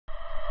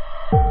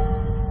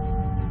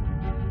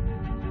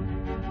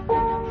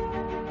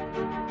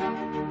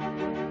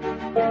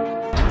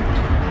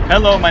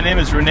Hello, my name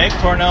is Renee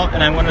Cornell,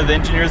 and I'm one of the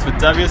engineers with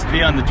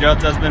WSP on the Gerald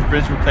Desmond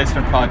Bridge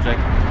Replacement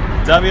Project.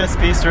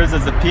 WSP serves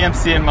as the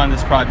PMCM on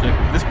this project.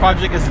 This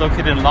project is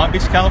located in Long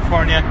Beach,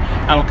 California,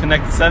 and will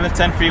connect the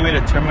 710 freeway to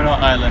Terminal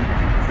Island.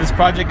 This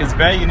project is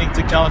very unique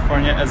to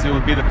California, as it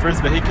will be the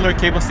first vehicular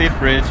cable-stayed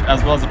bridge,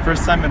 as well as the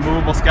first time a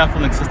movable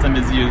scaffolding system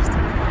is used.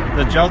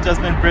 The Gerald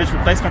Desmond Bridge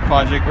Replacement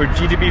Project, or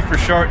GDB for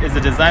short, is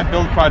a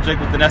design-build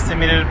project with an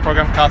estimated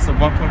program cost of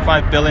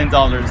 $1.5 billion.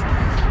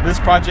 This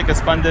project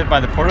is funded by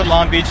the Port of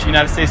Long Beach,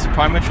 United States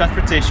Department of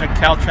Transportation,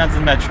 Caltrans,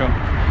 and Metro.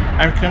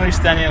 I'm currently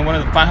standing on one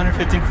of the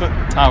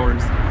 515-foot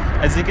towers.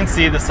 As you can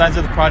see, the size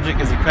of the project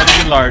is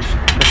incredibly large.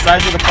 The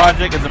size of the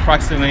project is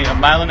approximately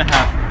 1.5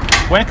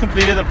 miles. When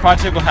completed, the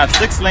project will have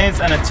 6 lanes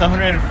and a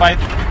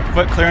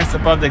 205-foot clearance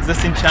above the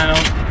existing channel,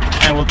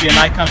 and will be an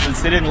icon for the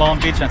city of Long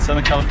Beach and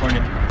Southern California.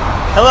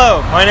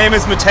 Hello, my name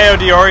is Matteo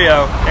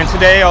Diorio, and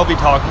today I'll be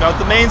talking about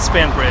the main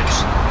span bridge.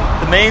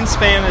 The main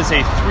span is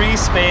a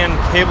 3-span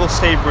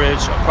cable-stayed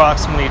bridge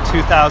approximately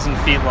 2,000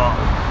 feet long.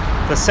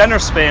 The center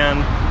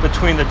span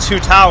between the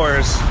 2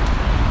 towers,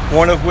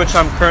 one of which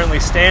I'm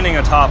currently standing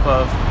atop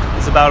of,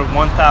 is about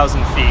 1,000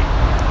 feet.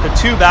 The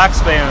 2 back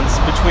spans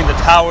between the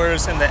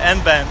towers and the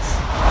end vents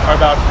are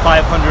about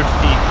 500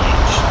 feet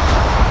each.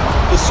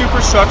 The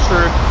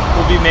superstructure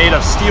will be made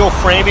of steel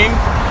framing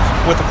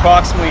with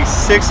approximately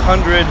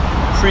 600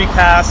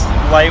 precast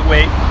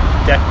lightweight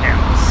deck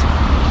panels.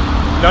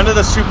 None of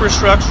the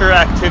superstructure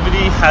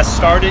activity has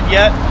started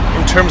yet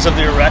in terms of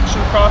the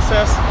erection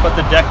process, but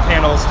the deck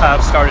panels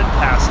have started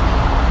passing.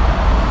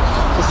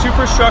 The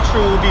superstructure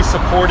will be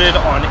supported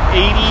on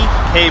 80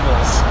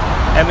 cables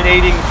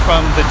emanating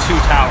from the 2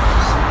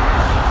 towers.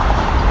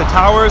 The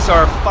towers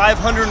are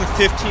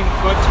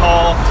 515-foot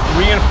tall,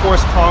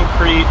 reinforced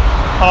concrete,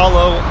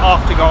 hollow,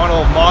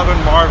 octagonal, modern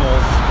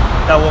marvels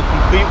that will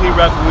completely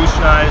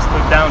revolutionize the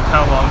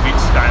downtown Long Beach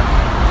skyline.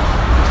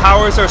 The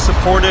towers are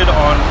supported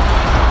on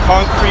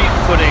concrete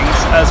footings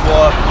as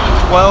well as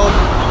 12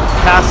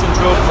 cast and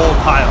drill pole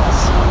piles.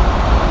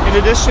 In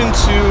addition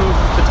to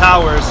the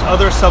towers,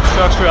 other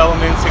substructure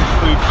elements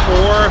include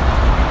 4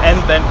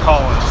 end vent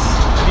columns.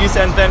 These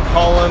end vent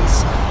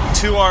columns,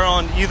 2 are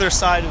on either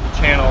side of the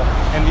channel,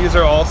 and these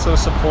are also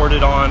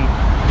supported on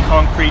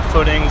concrete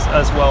footings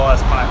as well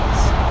as piles.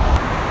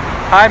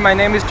 Hi, my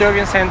name is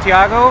Jovian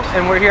Santiago,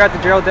 and we're here at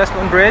the Gerald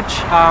Desmond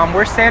Bridge.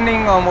 We're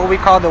standing on what we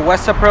call the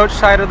west approach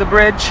side of the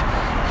bridge.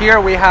 Here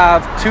we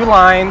have 2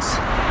 lines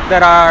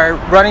that are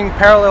running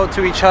parallel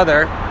to each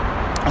other.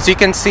 As you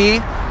can see,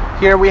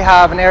 here we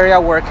have an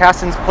area where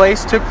cast in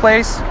place took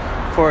place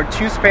for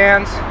 2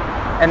 spans,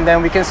 and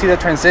then we can see the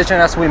transition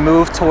as we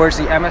move towards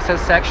the MSS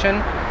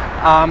section.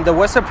 The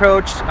west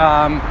approach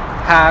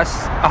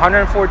has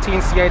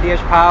 114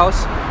 CIDH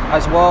piles,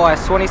 as well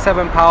as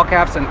 27 pile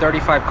caps and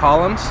 35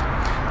 columns.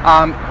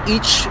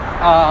 Each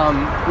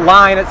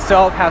line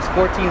itself has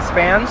 14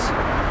 spans.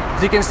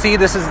 As you can see,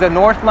 this is the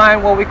north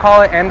line, what we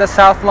call it, and the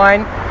south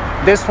line.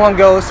 This one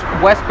goes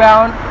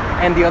westbound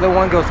and the other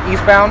one goes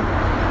eastbound.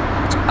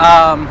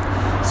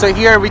 So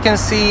here we can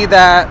see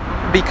that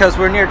because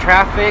we're near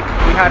traffic,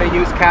 we had to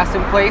use cast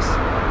in place,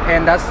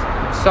 and that's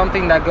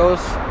something that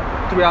goes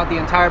throughout the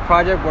entire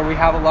project where we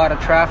have a lot of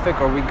traffic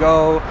or we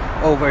go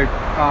over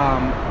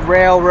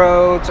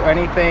railroads or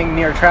anything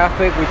near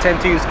traffic. We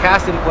tend to use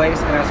cast in place,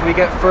 and as we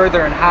get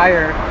further and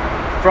higher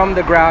from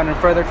the ground and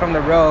further from the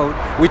road,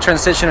 we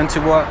transition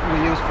into what we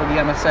use for the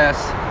MSS.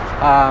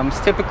 It's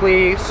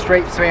typically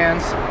straight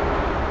spans,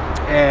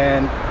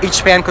 and each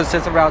span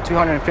consists of about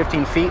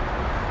 215 feet.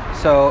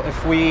 So if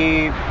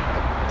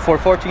for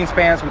 14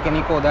 spans, we can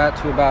equal that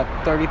to about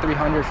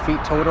 3,300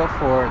 feet total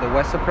for the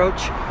west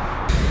approach.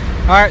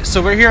 Alright,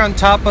 so we're here on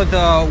top of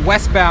the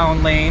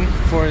westbound lane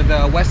for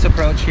the west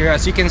approach here.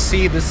 As you can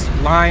see, this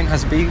line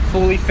has been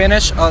fully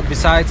finished,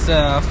 besides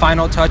the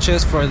final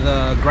touches for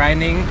the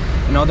grinding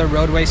and other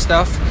roadway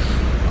stuff.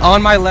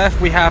 On my left,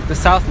 we have the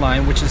south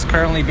line, which is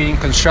currently being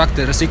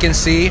constructed. As you can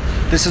see,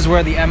 this is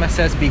where the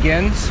MSS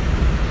begins.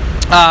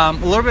 A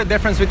little bit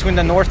difference between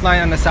the north line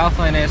and the south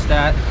line is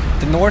that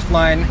the north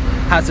line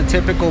has a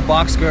typical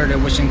box girder,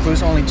 which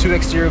includes only 2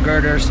 exterior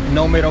girders,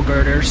 no middle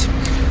girders.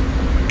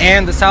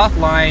 And the south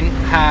line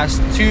has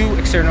 2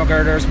 external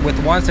girders with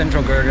 1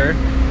 central girder,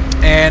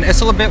 and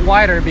it's a little bit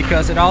wider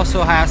because it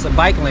also has a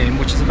bike lane,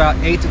 which is about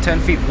 8 to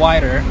 10 feet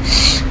wider,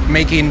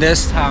 making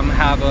this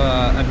have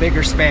a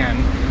bigger span.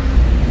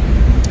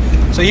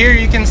 So here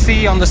you can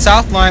see on the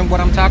south line what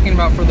I'm talking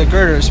about for the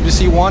girders. We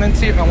see one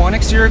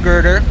exterior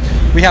girder,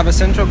 we have a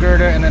central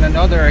girder, and then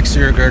another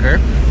exterior girder.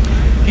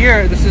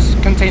 Here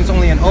contains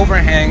only an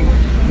overhang,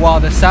 while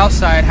the south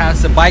side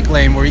has the bike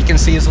lane, where you can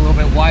see is a little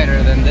bit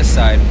wider than this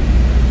side.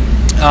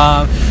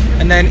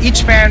 And then each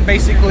span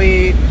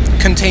basically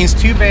contains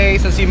 2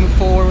 bays as you move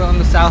forward on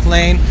the south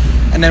lane,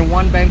 and then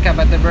 1 bend cap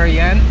at the very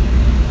end.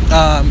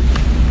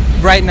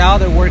 Right now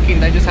they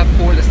just have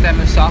poured the stem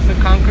and soffit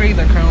concrete.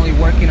 They're currently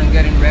working on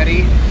getting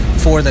ready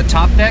for the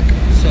top deck.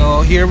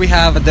 So here we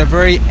have at the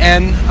very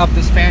end of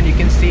the span, you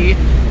can see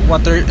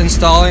what they're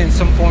installing in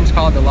some forms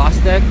called the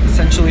lost deck.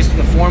 Essentially it's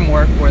the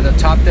formwork where the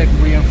top deck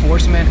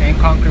reinforcement and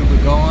concrete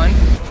would go on.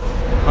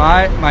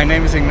 Hi, my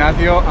name is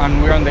Ignacio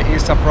and we're on the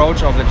east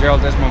approach of the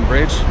Gerald Desmond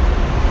Bridge.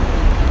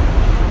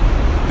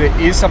 The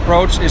east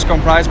approach is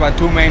comprised by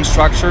two main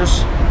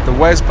structures, the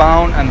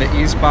westbound and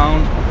the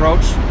eastbound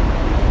approach.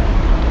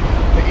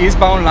 The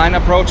eastbound line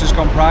approach is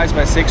comprised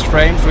by 6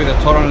 frames with a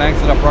total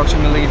length of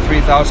approximately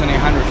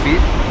 3,800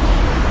 feet.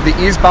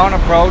 The eastbound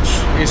approach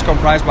is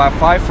comprised by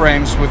 5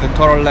 frames with a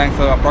total length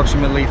of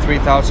approximately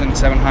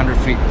 3,700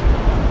 feet.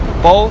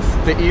 Both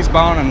the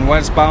eastbound and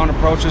westbound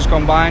approaches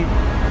combined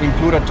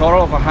include a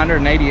total of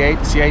 188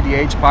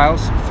 CIDH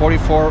piles,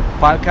 44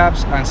 pile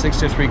caps, and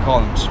 63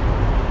 columns.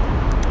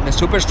 The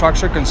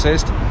superstructure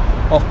consists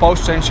of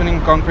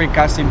post-tensioning concrete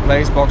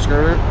cast-in-place box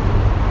girder.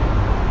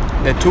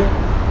 The two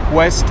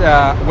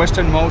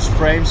westernmost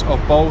frames of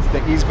both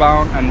the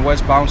eastbound and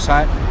westbound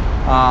side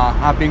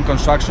have been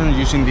constructed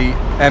using the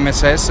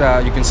MSS,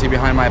 you can see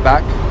behind my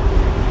back.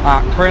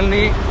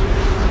 Currently,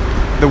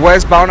 the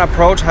westbound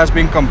approach has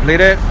been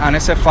completed and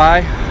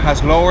SFI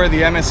has lowered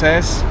the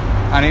MSS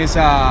and is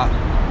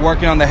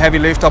working on the heavy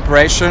lift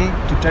operation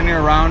to turn it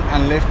around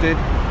and lift it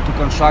to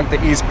construct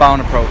the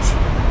eastbound approach.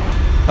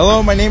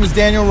 Hello, my name is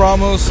Daniel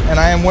Ramos and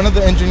I am one of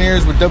the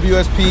engineers with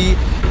WSP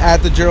at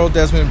the Gerald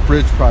Desmond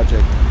Bridge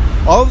project.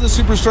 All of the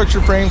superstructure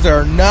frames that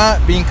are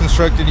not being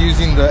constructed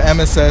using the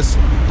MSS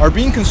are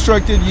being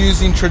constructed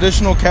using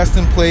traditional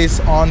cast-in-place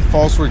on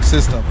falsework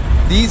system.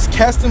 These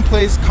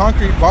cast-in-place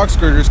concrete box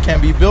girders can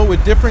be built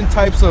with different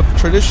types of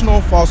traditional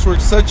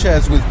falsework such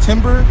as with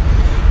timber,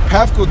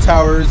 Pavco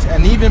towers,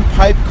 and even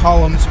pipe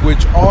columns,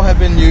 which all have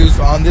been used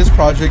on this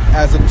project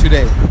as of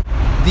today.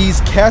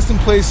 These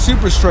cast-in-place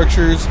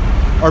superstructures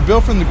are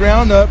built from the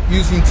ground up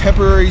using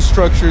temporary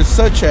structures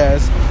such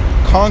as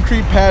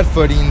concrete pad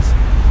footings,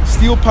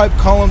 steel pipe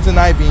columns and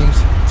I-beams,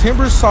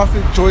 timber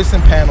soffit joists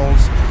and panels,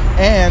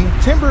 and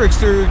timber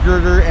exterior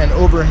girder and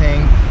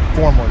overhang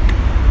formwork.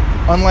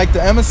 Unlike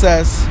the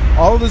MSS,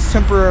 all of this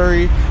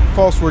temporary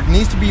falsework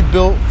needs to be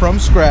built from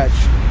scratch,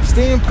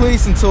 stay in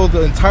place until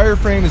the entire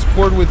frame is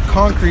poured with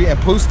concrete and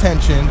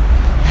post-tensioned,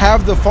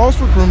 have the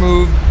falsework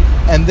removed,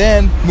 and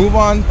then move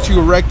on to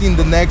erecting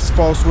the next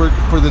falsework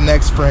for the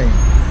next frame.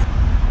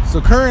 So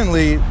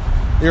currently,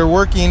 they're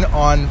working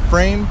on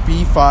frame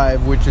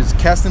B5, which is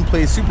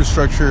cast-in-place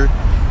superstructure,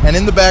 and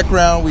in the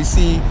background we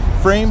see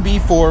frame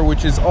B4,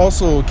 which is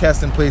also a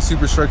cast-in-place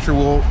superstructure,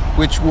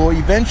 which will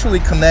eventually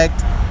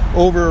connect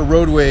over a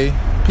roadway,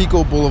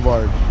 Pico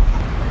Boulevard.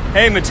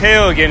 Hey,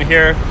 Mateo again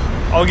here.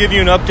 I'll give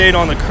you an update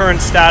on the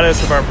current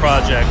status of our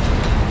project.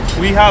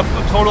 We have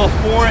a total of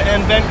 4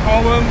 end bent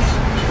columns.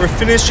 We're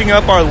finishing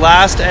up our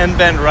last end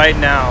bent right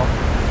now.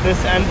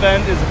 This end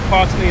bent is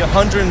approximately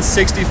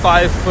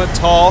 165 foot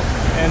tall,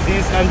 and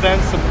these end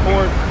bents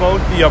support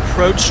both the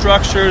approach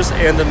structures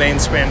and the main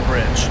span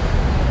bridge.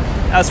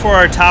 As for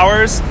our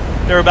towers,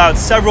 they're about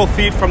several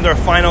feet from their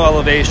final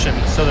elevation,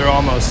 so they're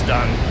almost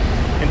done.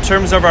 In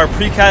terms of our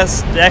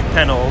precast deck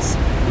panels,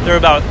 they're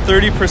about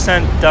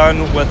 30%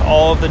 done with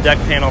all of the deck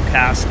panel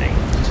casting.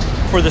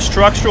 For the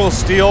structural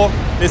steel,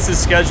 this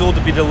is scheduled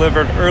to be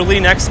delivered early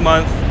next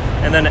month,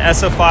 and then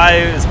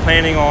SFI is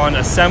planning on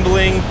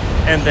assembling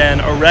and then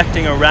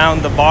erecting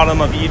around the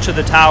bottom of each of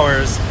the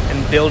towers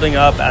and building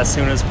up as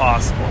soon as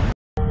possible.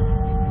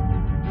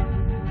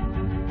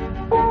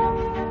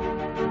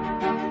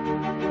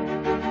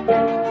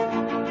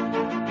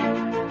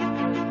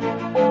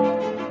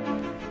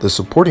 The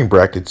supporting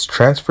brackets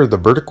transfer the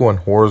vertical and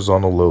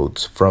horizontal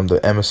loads from the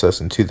MSS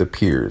into the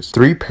piers.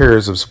 3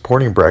 pairs of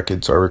supporting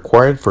brackets are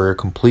required for a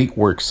complete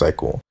work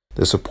cycle.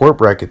 The support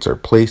brackets are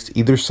placed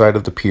either side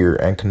of the pier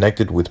and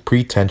connected with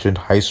pre-tensioned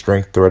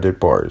high-strength threaded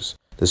bars.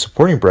 The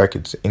supporting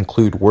brackets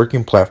include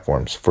working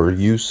platforms for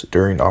use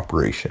during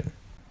operation.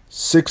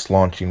 6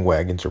 launching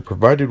wagons are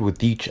provided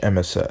with each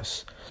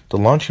MSS. The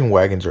launching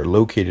wagons are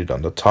located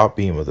on the top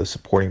beam of the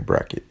supporting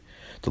bracket.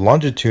 The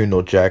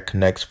longitudinal jack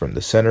connects from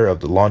the center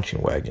of the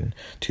launching wagon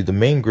to the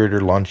main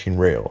girder launching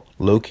rail,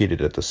 located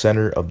at the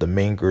center of the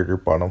main girder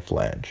bottom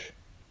flange.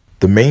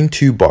 The main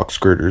 2 box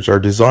girders are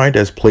designed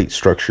as plate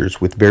structures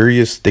with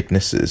various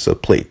thicknesses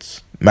of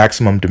plates.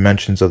 Maximum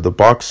dimensions of the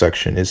box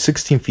section is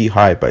 16 feet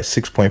high by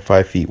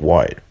 6.5 feet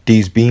wide.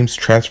 These beams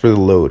transfer the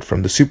load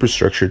from the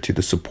superstructure to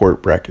the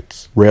support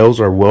brackets. Rails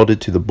are welded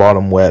to the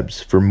bottom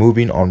webs for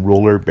moving on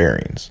roller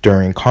bearings.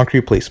 During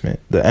concrete placement,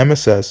 the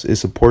MSS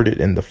is supported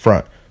in the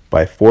front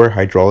by 4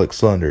 hydraulic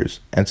cylinders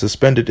and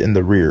suspended in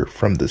the rear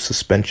from the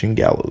suspension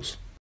gallows.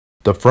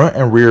 The front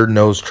and rear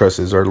nose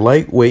trusses are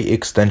lightweight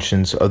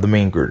extensions of the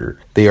main girder.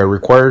 They are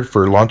required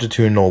for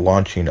longitudinal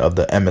launching of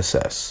the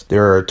MSS.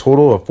 There are a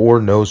total of 4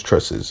 nose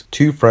trusses,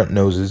 2 front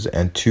noses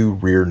and 2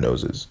 rear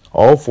noses.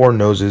 All 4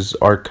 noses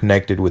are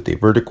connected with a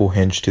vertical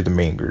hinge to the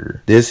main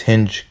girder. This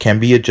hinge can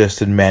be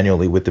adjusted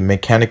manually with the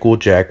mechanical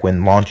jack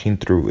when launching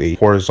through a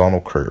horizontal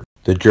curve.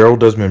 The Gerald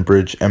Desmond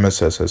Bridge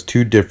MSS has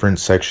two different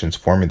sections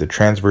forming the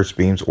transverse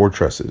beams or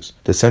trusses.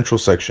 The central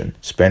section,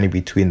 spanning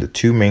between the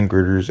two main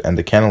girders, and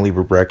the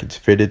cantilever brackets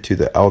fitted to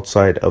the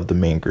outside of the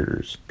main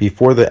girders.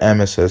 Before the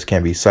MSS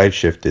can be side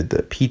shifted,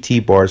 the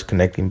PT bars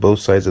connecting both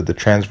sides of the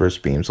transverse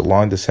beams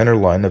along the center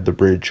line of the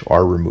bridge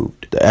are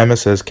removed. The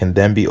MSS can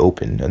then be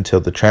opened until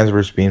the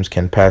transverse beams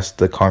can pass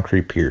the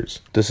concrete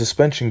piers. The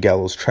suspension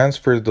gallows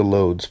transfer the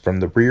loads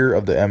from the rear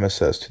of the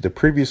MSS to the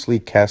previously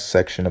cast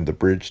section of the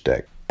bridge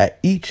deck. At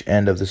each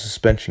end of the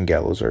suspension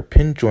gallows are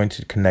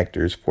pin-jointed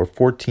connectors for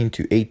 14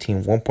 to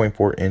 18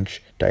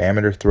 1.4-inch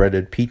diameter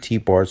threaded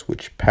PT bars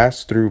which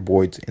pass through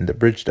voids in the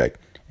bridge deck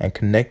and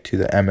connect to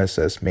the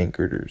MSS main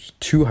girders.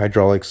 Two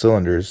hydraulic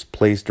cylinders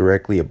placed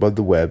directly above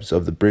the webs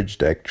of the bridge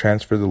deck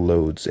transfer the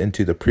loads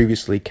into the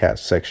previously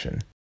cast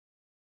section.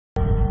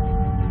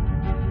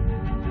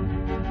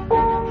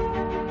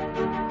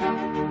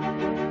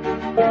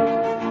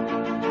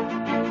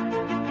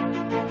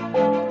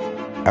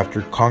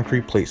 After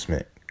concrete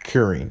placement,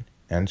 curing,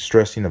 and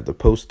stressing of the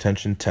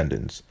post-tension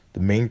tendons, the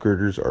main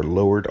girders are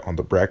lowered on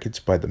the brackets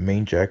by the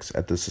main jacks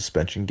at the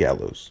suspension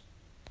gallows.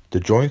 The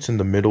joints in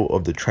the middle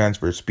of the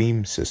transverse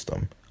beam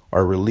system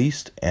are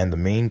released and the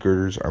main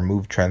girders are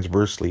moved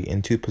transversely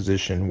into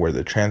position where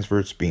the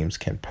transverse beams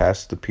can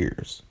pass the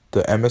piers.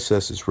 The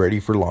MSS is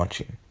ready for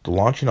launching. The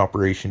launching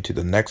operation to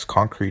the next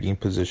concreting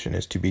position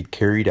is to be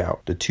carried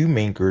out. The two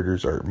main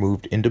girders are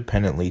moved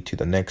independently to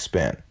the next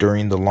span.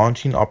 During the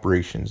launching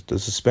operations, the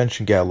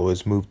suspension gallows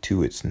is moved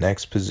to its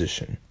next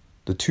position.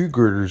 The two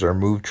girders are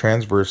moved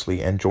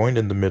transversely and joined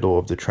in the middle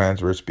of the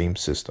transverse beam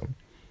system.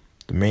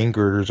 The main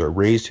girders are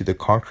raised to the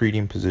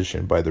concreting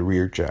position by the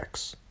rear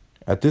jacks.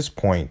 At this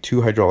point,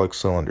 two hydraulic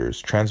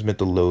cylinders transmit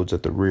the loads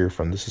at the rear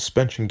from the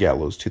suspension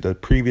gallows to the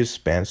previous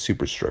span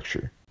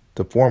superstructure.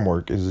 The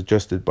formwork is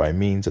adjusted by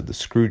means of the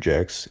screw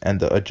jacks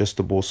and the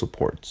adjustable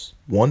supports.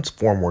 Once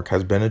formwork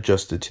has been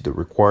adjusted to the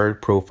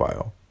required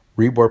profile,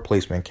 rebar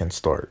placement can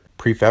start.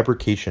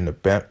 Prefabrication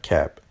of bent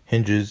cap,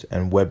 hinges,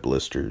 and web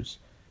blisters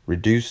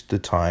reduce the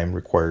time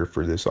required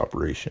for this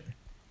operation.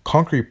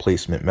 Concrete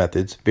placement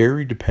methods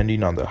vary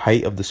depending on the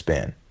height of the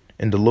span.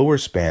 In the lower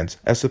spans,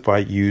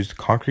 SFI used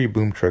concrete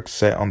boom trucks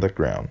set on the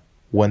ground.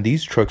 When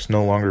these trucks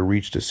no longer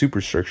reached the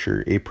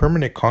superstructure, a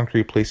permanent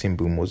concrete placing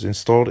boom was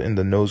installed in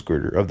the nose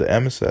girder of the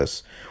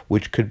MSS,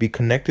 which could be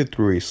connected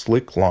through a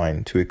slick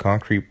line to a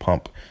concrete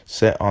pump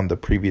set on the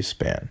previous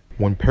span.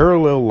 When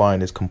parallel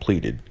line is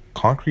completed,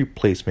 concrete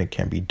placement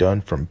can be done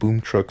from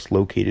boom trucks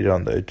located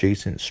on the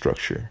adjacent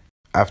structure.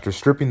 After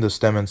stripping the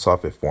stem and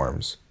soffit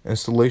forms,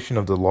 installation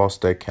of the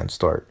lost deck can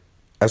start.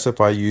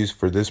 SFI used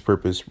for this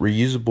purpose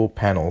reusable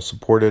panels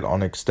supported on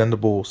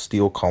extendable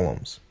steel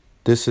columns.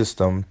 This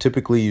system,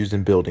 typically used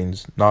in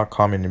buildings, not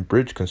common in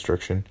bridge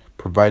construction,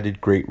 provided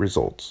great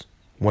results.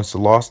 Once the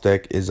lost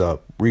deck is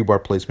up,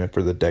 rebar placement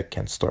for the deck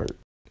can start.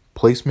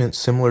 Placement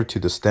similar to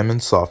the stem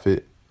and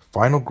soffit,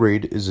 final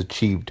grade is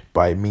achieved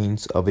by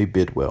means of a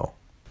bidwell.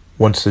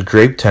 Once the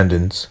draped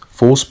tendons,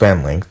 full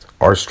span length,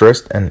 are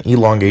stressed and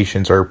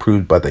elongations are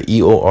approved by the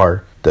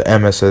EOR, the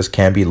MSS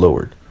can be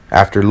lowered.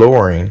 After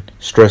lowering,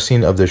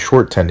 stressing of the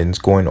short tendons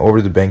going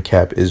over the bent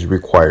cap is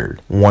required.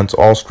 Once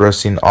all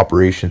stressing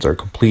operations are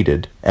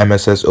completed,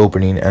 MSS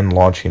opening and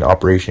launching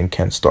operation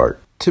can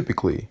start.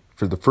 Typically,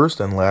 for the first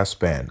and last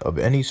span of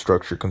any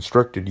structure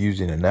constructed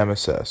using an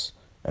MSS,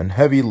 an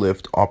heavy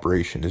lift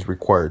operation is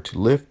required to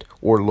lift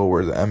or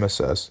lower the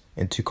MSS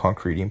into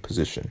concreting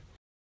position.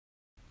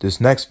 This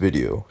next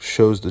video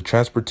shows the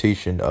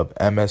transportation of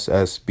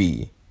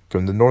MSS-B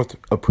from the north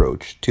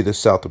approach to the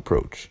south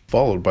approach,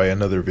 followed by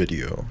another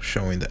video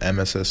showing the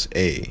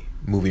MSS-A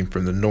moving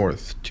from the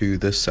north to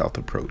the south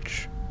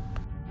approach.